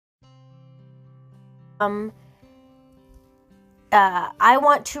Um, I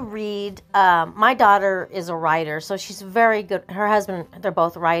want to read, my daughter is a writer, so she's very good. Her husband, they're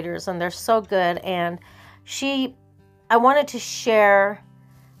both writers, and they're so good. And I wanted to share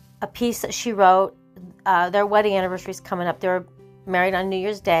a piece that she wrote. Their wedding anniversary is coming up. They were married on New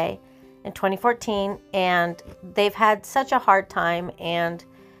Year's Day in 2014, and they've had such a hard time, and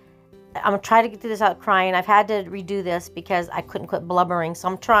I'm trying to get through this without crying. I've had to redo this because I couldn't quit blubbering, so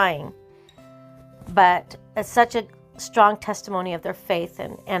I'm trying. But it's such a strong testimony of their faith,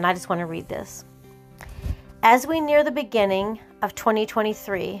 and I just want to read this. As we near the beginning of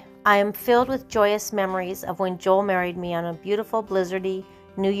 2023, I am filled with joyous memories of when Joel married me on a beautiful blizzardy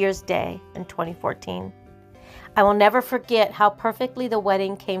New Year's Day in 2014. I will never forget how perfectly the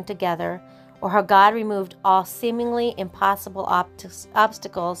wedding came together, or how God removed all seemingly impossible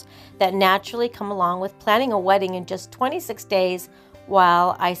obstacles that naturally come along with planning a wedding in just 26 days,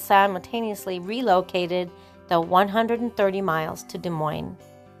 while I simultaneously relocated the 130 miles to Des Moines.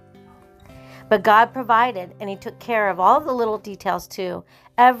 But God provided, and He took care of all of the little details too,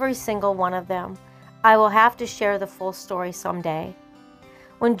 every single one of them. I will have to share the full story someday.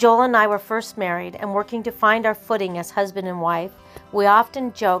 When Joel and I were first married and working to find our footing as husband and wife, we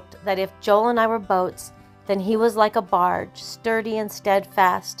often joked that if Joel and I were boats, then he was like a barge, sturdy and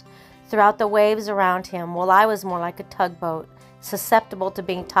steadfast throughout the waves around him, while I was more like a tugboat, susceptible to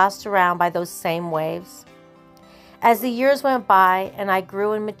being tossed around by those same waves. As the years went by and I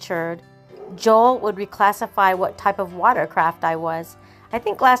grew and matured, Joel would reclassify what type of watercraft I was. I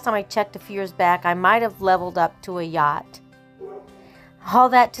think last time I checked a few years back, I might have leveled up to a yacht. All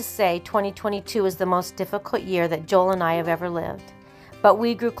that to say, 2022 is the most difficult year that Joel and I have ever lived. But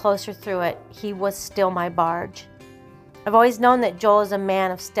we grew closer through it. He was still my barge. I've always known that Joel is a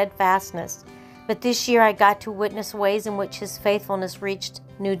man of steadfastness, but this year I got to witness ways in which his faithfulness reached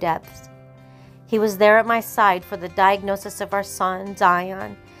new depths. He was there at my side for the diagnosis of our son,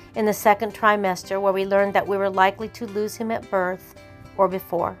 Zion, in the second trimester, where we learned that we were likely to lose him at birth or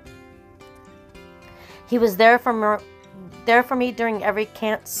before. He was there for me during every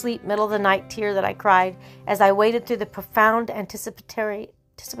can't sleep middle of the night tear that I cried as I waded through the profound anticipatory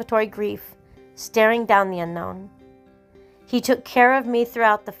grief, staring down the unknown. He took care of me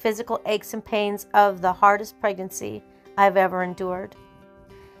throughout the physical aches and pains of the hardest pregnancy I've ever endured.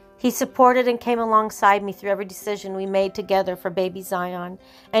 He supported and came alongside me through every decision we made together for baby Zion,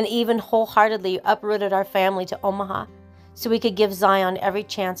 and even wholeheartedly uprooted our family to Omaha so we could give Zion every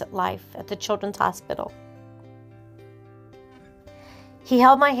chance at life at the Children's Hospital. He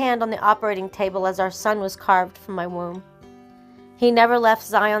held my hand on the operating table as our son was carved from my womb. He never left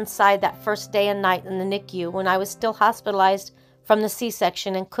Zion's side that first day and night in the NICU when I was still hospitalized from the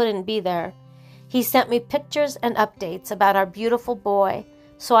C-section and couldn't be there. He sent me pictures and updates about our beautiful boy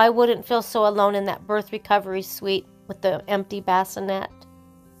so I wouldn't feel so alone in that birth recovery suite with the empty bassinet.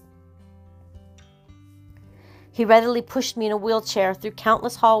 He readily pushed me in a wheelchair through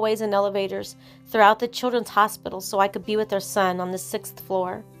countless hallways and elevators throughout the Children's Hospital so I could be with our son on the 6th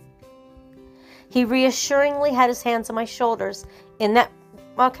floor. He reassuringly had his hands on my shoulders in that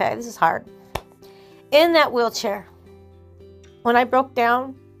wheelchair. When I broke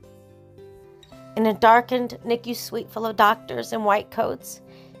down in a darkened NICU suite full of doctors in white coats,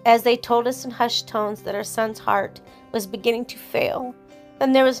 as they told us in hushed tones that our son's heart was beginning to fail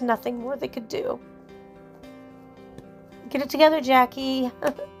and there was nothing more they could do. Get it together, Jackie.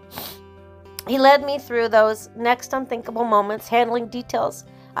 He led me through those next unthinkable moments, handling details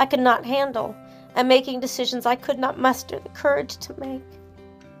I could not handle and making decisions I could not muster the courage to make.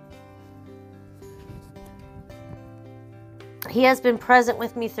 He has been present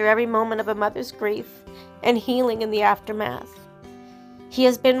with me through every moment of a mother's grief and healing in the aftermath. He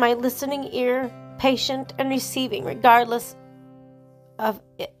has been my listening ear, patient and receiving, regardless of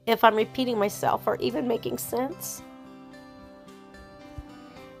if I'm repeating myself or even making sense.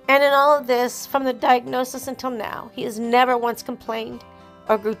 And in all of this, from the diagnosis until now, he has never once complained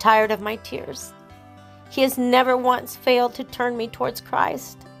or grew tired of my tears. He has never once failed to turn me towards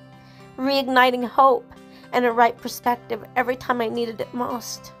Christ, reigniting hope and a right perspective every time I needed it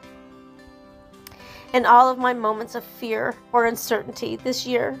most. In all of my moments of fear or uncertainty this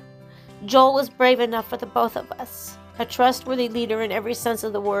year, Joel was brave enough for the both of us, a trustworthy leader in every sense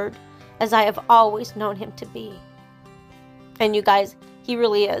of the word, as I have always known him to be. And you guys, he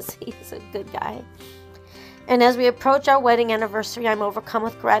really is. He's a good guy. And as we approach our wedding anniversary, I'm overcome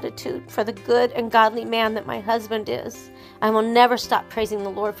with gratitude for the good and godly man that my husband is. I will never stop praising the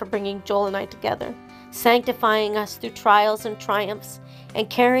Lord for bringing Joel and I together, sanctifying us through trials and triumphs, and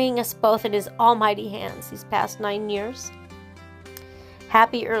carrying us both in His almighty hands these past 9 years.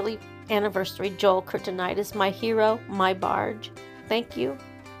 Happy early anniversary. Joel Kryptonitis, my hero, my barge. Thank you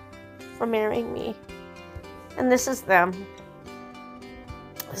for marrying me. And this is them.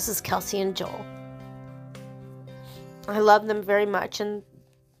 This is Kelsey and Joel. I love them very much, and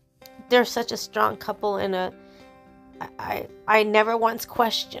they're such a strong couple. And I never once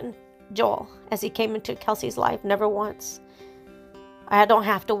questioned Joel as he came into Kelsey's life. Never once. I don't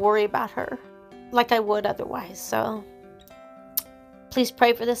have to worry about her like I would otherwise. So please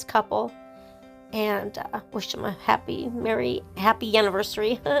pray for this couple, and wish them a happy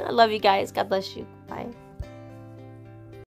anniversary. I love you guys. God bless you. Bye.